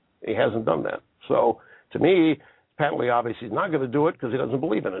course. He hasn't done that. So to me, patently obvious he's not going to do it because he doesn't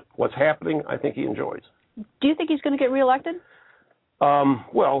believe in it. What's happening, I think he enjoys. Do you think he's going to get reelected?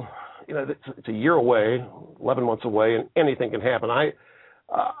 Well, it's a year away, 11 months away, and anything can happen.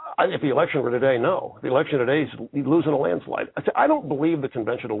 If the election were today, no. If the election today, he'd lose in a landslide. I don't believe the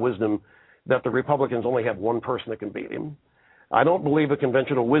conventional wisdom that the Republicans only have one person that can beat him. I don't believe the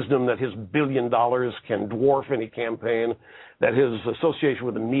conventional wisdom that his $1 billion can dwarf any campaign, that his association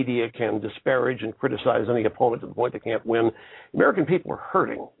with the media can disparage and criticize any opponent to the point they can't win. American people are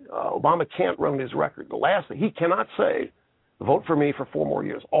hurting. Obama can't run his record. The last thing, he cannot say, vote for me for 4 more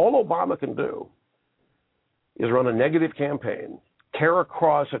years. All Obama can do is run a negative campaign, tear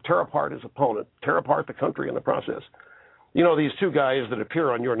apart his opponent, tear apart the country in the process. You know, these two guys that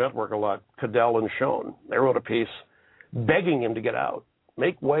appear on your network a lot, Cadell and Schoen, they wrote a piece begging him to get out,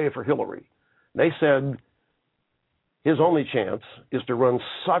 make way for Hillary. They said his only chance is to run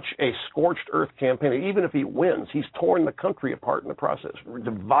such a scorched earth campaign. Even if he wins, he's torn the country apart in the process,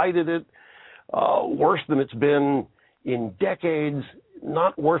 divided it, worse than it's been in decades,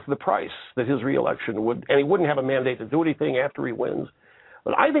 not worth the price that his reelection would, and he wouldn't have a mandate to do anything after he wins.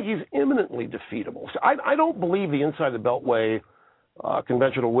 But I think he's imminently defeatable. So I don't believe the inside the Beltway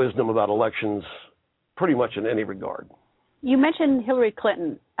conventional wisdom about elections pretty much in any regard. You mentioned Hillary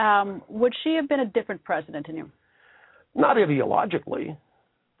Clinton. Would she have been a different president in you? Not ideologically.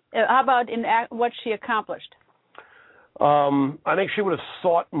 How about in what she accomplished? I think she would have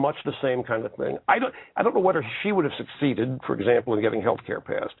sought much the same kind of thing. I don't know whether she would have succeeded, for example, in getting health care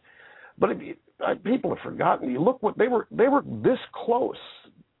passed. But people have forgotten. You look what they were this close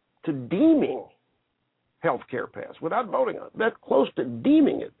to deeming health care passed without voting on it. That close to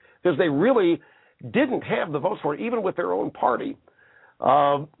deeming it because they really didn't have the votes for it, even with their own party.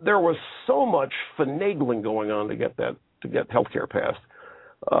 There was so much finagling going on to get health care passed.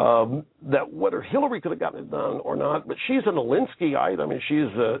 That whether Hillary could have gotten it done or not, but she's an Alinskyite. I mean,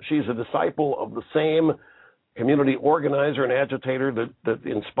 she's a disciple of the same community organizer and agitator that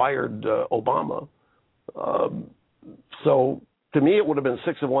inspired Obama. So to me, it would have been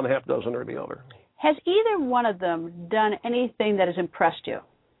 6 of one, half dozen or the other. Has either one of them done anything that has impressed you?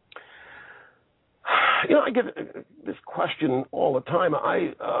 You know, I get this question all the time.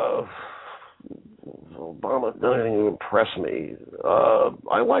 Obama done anything to impress me?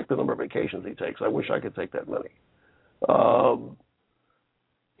 I like the number of vacations he takes. I wish I could take that many.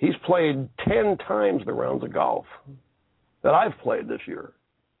 He's played 10 times the rounds of golf that I've played this year.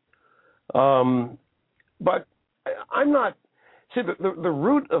 But I'm not. See, the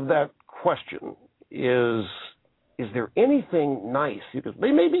root of that question is there anything nice? Because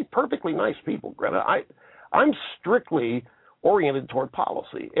they may be perfectly nice people, Greta. I'm strictly oriented toward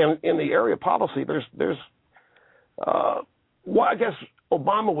policy, and in the area of policy, there's well, I guess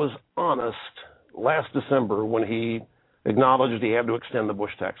Obama was honest last December when he acknowledged he had to extend the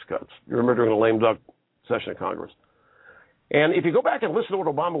Bush tax cuts. You remember during the lame duck session of Congress. And if you go back and listen to what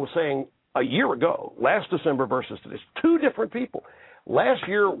Obama was saying a year ago, last December versus today, it's two different people. Last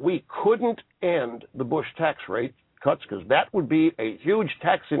year, we couldn't end the Bush tax rate cuts because that would be a huge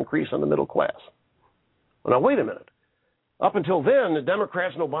tax increase on the middle class. Well, now, wait a minute. Up until then, the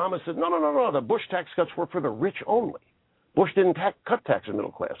Democrats and Obama said, no, the Bush tax cuts were for the rich only. Bush didn't cut tax in the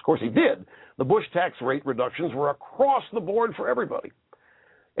middle class. Of course, he did. The Bush tax rate reductions were across the board for everybody.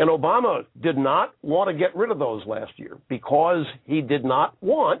 And Obama did not want to get rid of those last year because he did not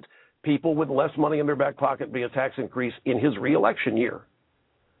want people with less money in their back pocket be a tax increase in his reelection year.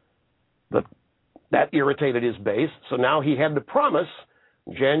 But that irritated his base, so now he had to promise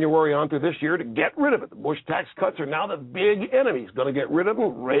January on through this year to get rid of it. The Bush tax cuts are now the big enemy. He's going to get rid of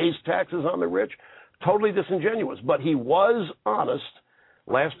them, raise taxes on the rich. Totally disingenuous. But he was honest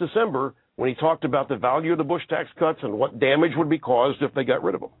last December when he talked about the value of the Bush tax cuts and what damage would be caused if they got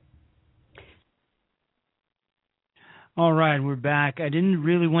rid of them. All right, we're back. I didn't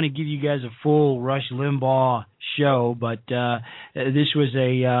really want to give you guys a full Rush Limbaugh show, but this was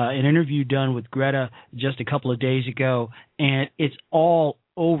an interview done with Greta just a couple of days ago, and it's all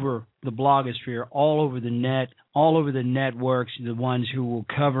over the blogosphere, all over the net, all over the networks, the ones who will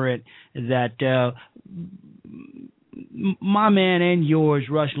cover it, that my man and yours,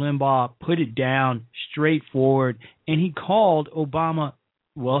 Rush Limbaugh, put it down straightforward, and he called Obama,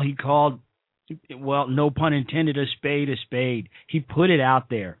 well, no pun intended, a spade a spade. He put it out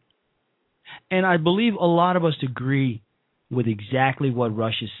there. And I believe a lot of us agree with exactly what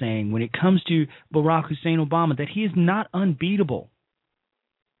Rush is saying when it comes to Barack Hussein Obama, that he is not unbeatable.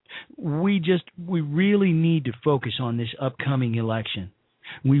 We really need to focus on this upcoming election.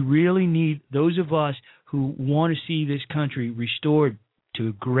 We really need those of us who want to see this country restored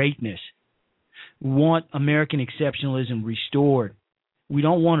to greatness, want American exceptionalism restored. We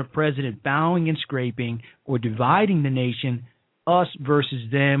don't want a president bowing and scraping or dividing the nation, us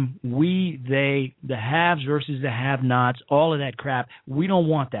versus them, we, they, the haves versus the have-nots, all of that crap. We don't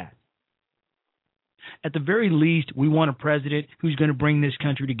want that. At the very least, we want a president who's going to bring this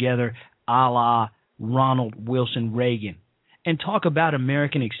country together a la Ronald Wilson Reagan and talk about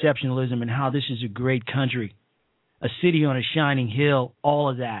American exceptionalism and how this is a great country, a city on a shining hill, all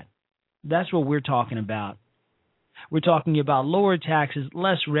of that. That's what we're talking about. We're talking about lower taxes,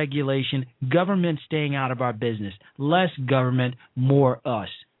 less regulation, government staying out of our business, less government, more us.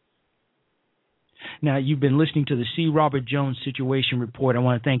 Now, you've been listening to the C. Robert Jones Situation Report. I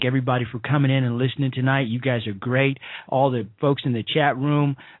want to thank everybody for coming in and listening tonight. You guys are great. All the folks in the chat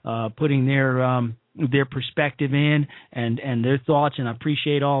room putting their perspective in and their thoughts, and I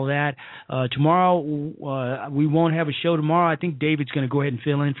appreciate all that. Tomorrow, we won't have a show tomorrow. I think David's going to go ahead and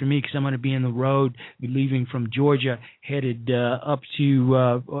fill in for me because I'm going to be on the road, leaving from Georgia, headed up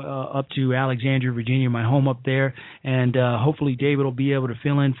to Alexandria, Virginia, my home up there, and hopefully David will be able to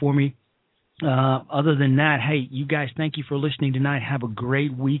fill in for me. Other than that, hey, you guys, thank you for listening tonight. Have a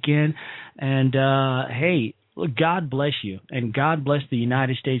great weekend, and hey, God bless you, and God bless the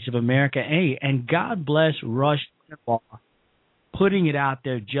United States of America. Hey, and God bless Rush Limbaugh, putting it out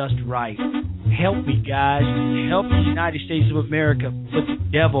there just right. Help me, guys. Help the United States of America put the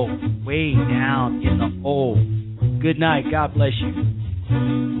devil way down in the hole. Good night. God bless you.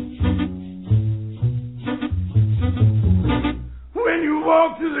 When you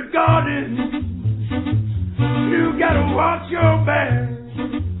walk through the garden, you gotta watch your back.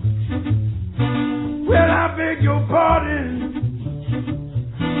 Well, I beg your pardon,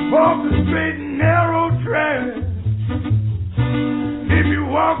 walk the straight and narrow track. If you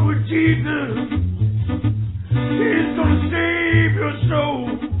walk with Jesus, He's gonna save your soul.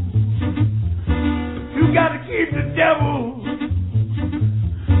 You gotta keep the devil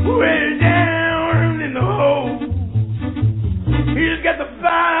way down in the hole. He's got the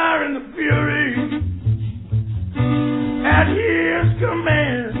fire and the fury at His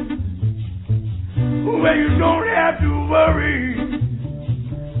command. worry.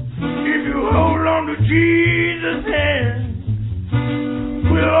 If you hold on to Jesus' hand,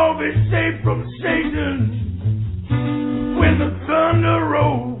 we'll all be safe from Satan when the thunder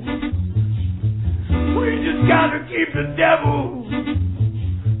rolls. We just gotta keep the devil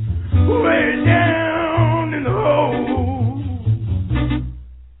way down in the hole.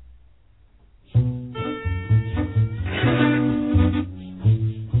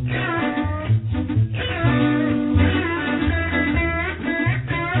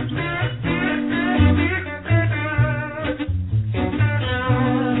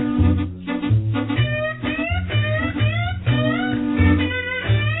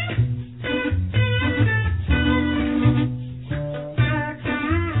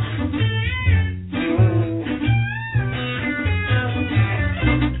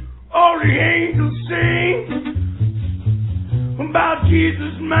 About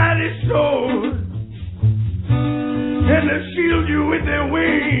Jesus' mighty sword, and they shield you with their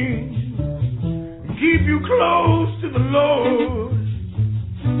wings, keep you close to the Lord.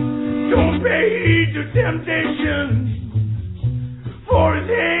 Don't pay heed to temptation, for his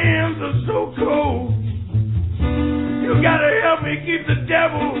hands are so cold. You gotta help me keep the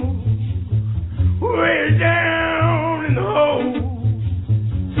devil way down in the hole.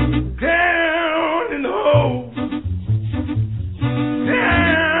 Down in the hole.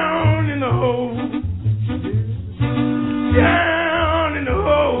 Down in the hole. Down in the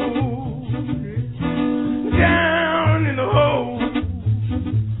hole. Down in the hole.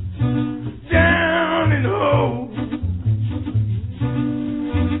 Down in the hole.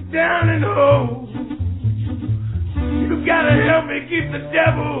 Down in the hole. You gotta help me keep the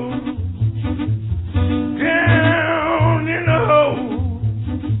devil down in the hole.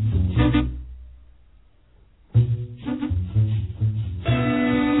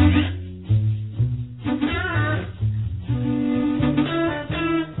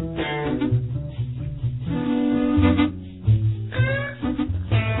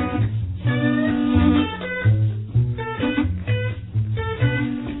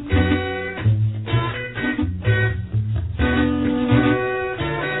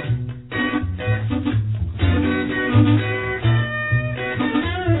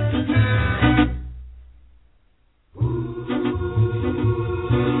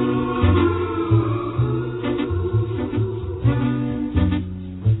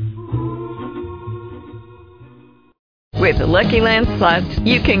 With the Lucky Land Slots,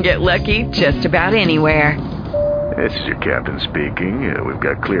 you can get lucky just about anywhere. This is your captain speaking. We've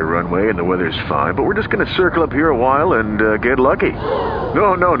got clear runway and the weather's fine, but we're just going to circle up here a while and get lucky.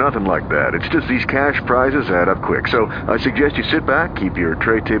 No, nothing like that. It's just these cash prizes add up quick. So I suggest you sit back, keep your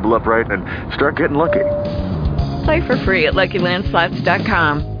tray table upright, and start getting lucky. Play for free at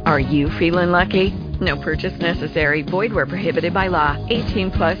LuckyLandSlots.com. Are you feeling lucky? No purchase necessary. Void where prohibited by law.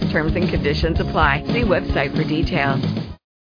 18+ terms and conditions apply. See website for details.